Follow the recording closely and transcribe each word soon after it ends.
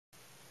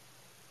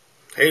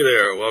Hey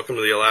there, welcome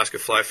to the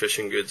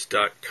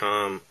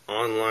AlaskaFlyFishingGoods.com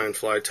online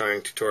fly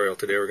tying tutorial.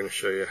 Today we're going to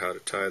show you how to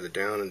tie the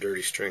down and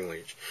dirty string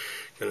leech.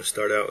 Going to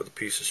start out with a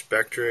piece of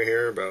Spectra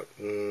here, about,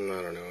 I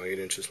don't know, 8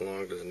 inches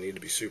long, doesn't need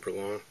to be super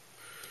long.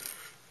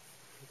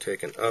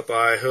 Take an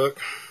up-eye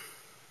hook.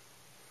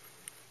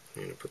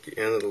 You're going to put the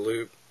end of the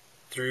loop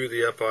through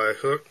the up-eye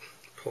hook,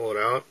 pull it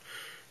out.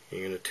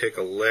 You're going to take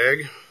a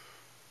leg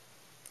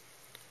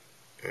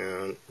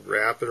and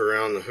wrap it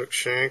around the hook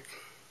shank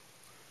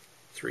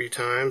 3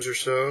 times or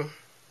so.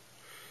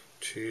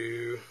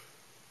 2,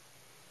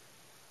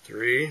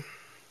 3.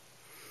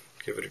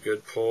 Give it a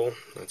good pull.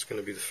 That's going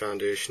to be the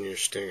foundation of your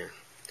stinger.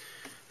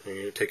 And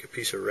you're going to take a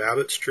piece of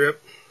rabbit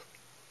strip.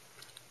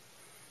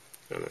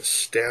 Going to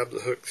stab the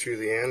hook through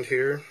the end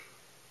here.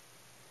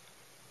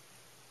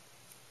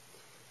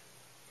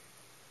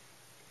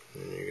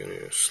 And you're going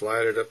to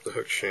slide it up the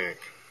hook shank.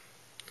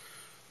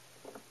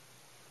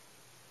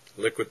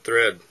 Liquid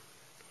thread.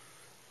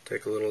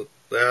 Take a little of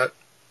that.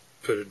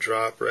 Put a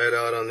drop right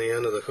out on the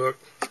end of the hook.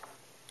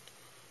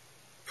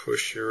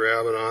 Push your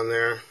rabbit on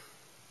there.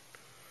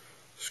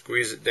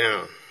 Squeeze it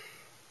down.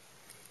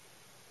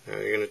 Now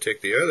you're going to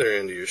take the other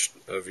end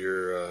of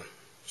your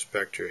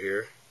Spectra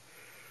here.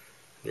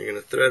 And you're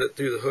going to thread it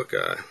through the hook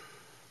eye.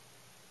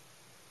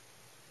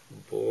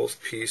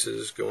 Both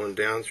pieces going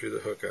down through the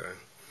hook eye.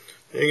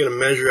 And you're going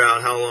to measure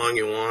out how long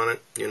you want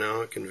it. You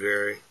know, it can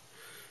vary.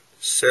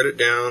 Set it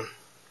down.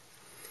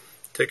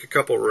 Take a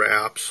couple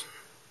wraps.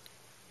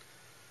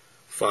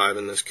 5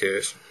 in this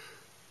case.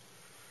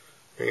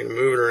 You're going to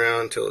move it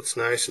around until it's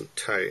nice and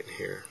tight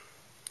here.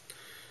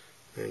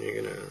 Then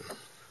you're going to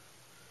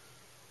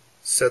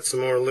set some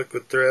more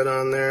liquid thread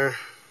on there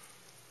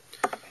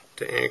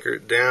to anchor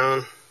it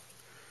down.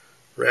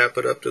 Wrap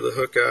it up to the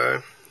hook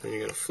eye. Then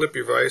you're going to flip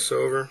your vise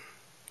over.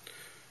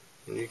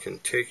 And you can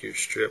take your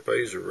strip. I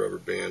use a rubber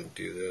band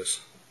to do this.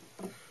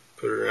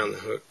 Put it around the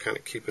hook, kind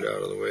of keep it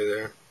out of the way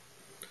there.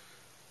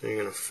 Then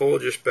you're going to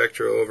fold your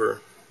Spectra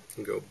over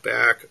and go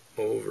back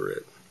over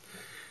it.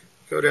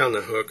 Go down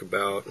the hook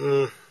about,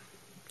 I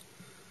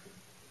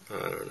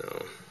don't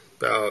know,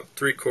 about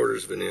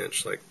 3/4 of an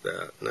inch like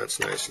that, and that's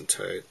nice and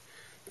tight.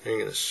 And you're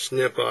going to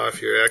snip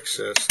off your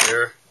excess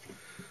there,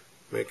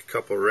 make a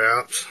couple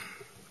wraps,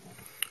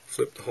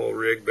 flip the whole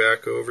rig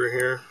back over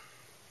here.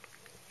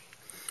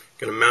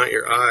 Going to mount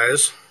your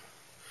eyes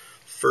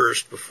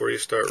first before you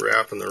start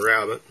wrapping the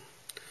rabbit,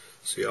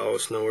 so you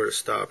always know where to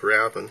stop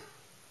wrapping.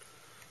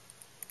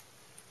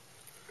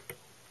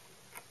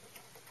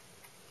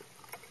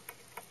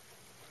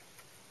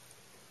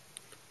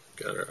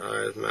 Got our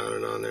eyes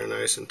mounted on there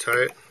nice and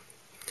tight.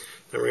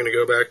 Then we're going to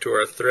go back to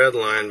our thread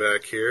line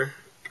back here.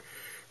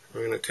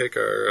 We're going to take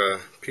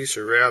our piece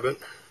of rabbit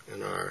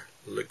and our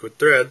liquid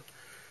thread,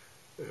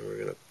 and we're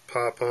going to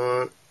pop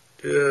on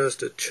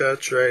just a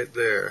touch right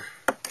there.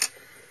 And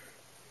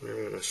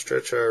we're going to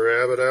stretch our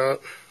rabbit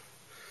out.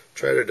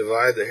 Try to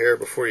divide the hair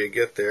before you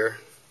get there.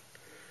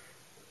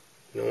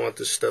 You don't want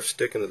this stuff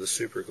sticking to the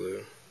super glue.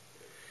 You're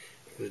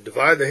going to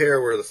divide the hair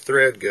where the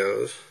thread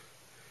goes.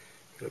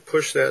 You're going to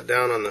push that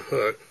down on the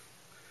hook,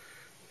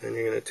 and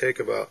you're going to take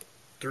about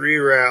 3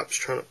 wraps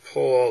trying to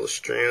pull all the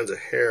strands of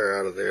hair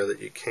out of there that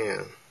you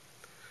can.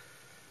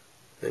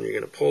 Then you're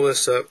going to pull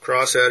this up,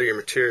 cross out of your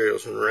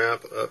materials, and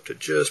wrap up to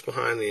just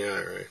behind the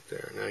eye right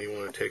there. Now you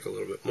want to take a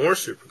little bit more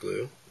super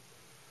glue,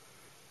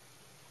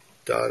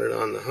 dot it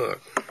on the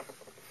hook.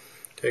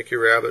 Take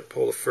your rabbit,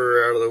 pull the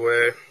fur out of the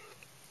way,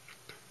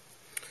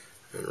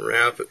 and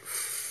wrap it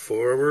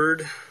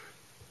forward.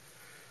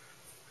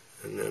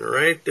 And then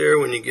right there,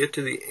 when you get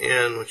to the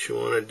end, what you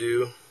want to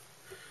do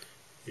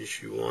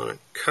is you want to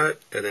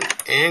cut at an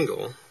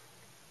angle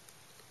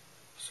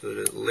so that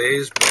it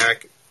lays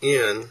back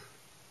in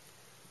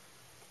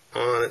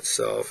on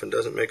itself and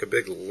doesn't make a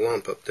big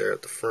lump up there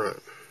at the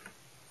front.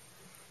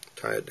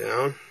 Tie it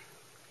down.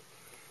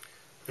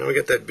 Now we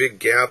got that big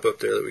gap up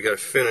there that we got to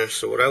finish,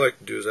 so what I like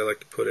to do is I like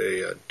to put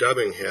a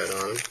dubbing head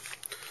on.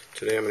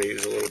 Today I'm going to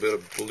use a little bit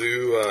of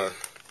blue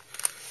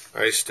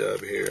ice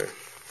dub here.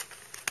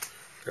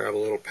 Grab a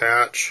little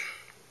patch,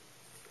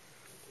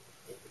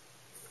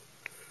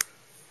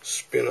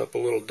 spin up a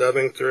little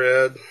dubbing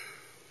thread,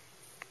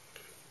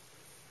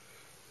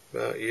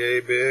 about yay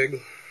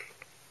big,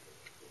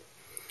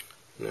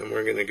 and then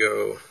we're going to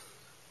go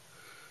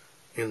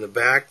in the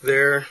back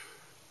there,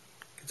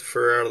 get the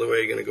fur out of the way.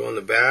 You're going to go in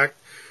the back,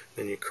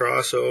 then you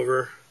cross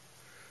over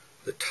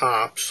the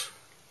tops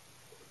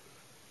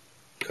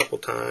a couple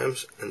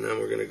times, and then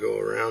we're going to go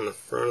around the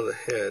front of the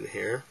head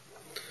here.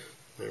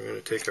 Then we're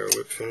going to take our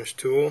whip finish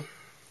tool,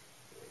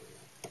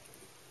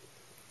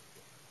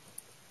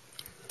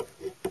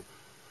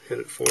 hit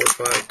it 4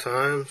 or 5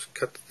 times,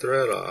 cut the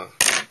thread off.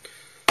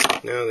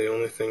 Now the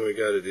only thing we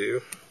got to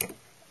do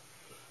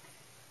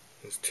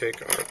is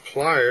take our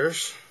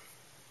pliers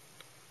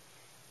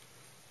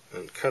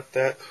and cut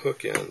that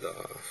hook end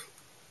off.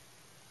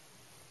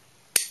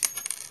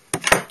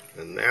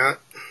 And that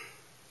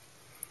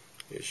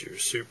is your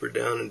super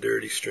down and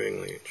dirty string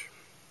leech.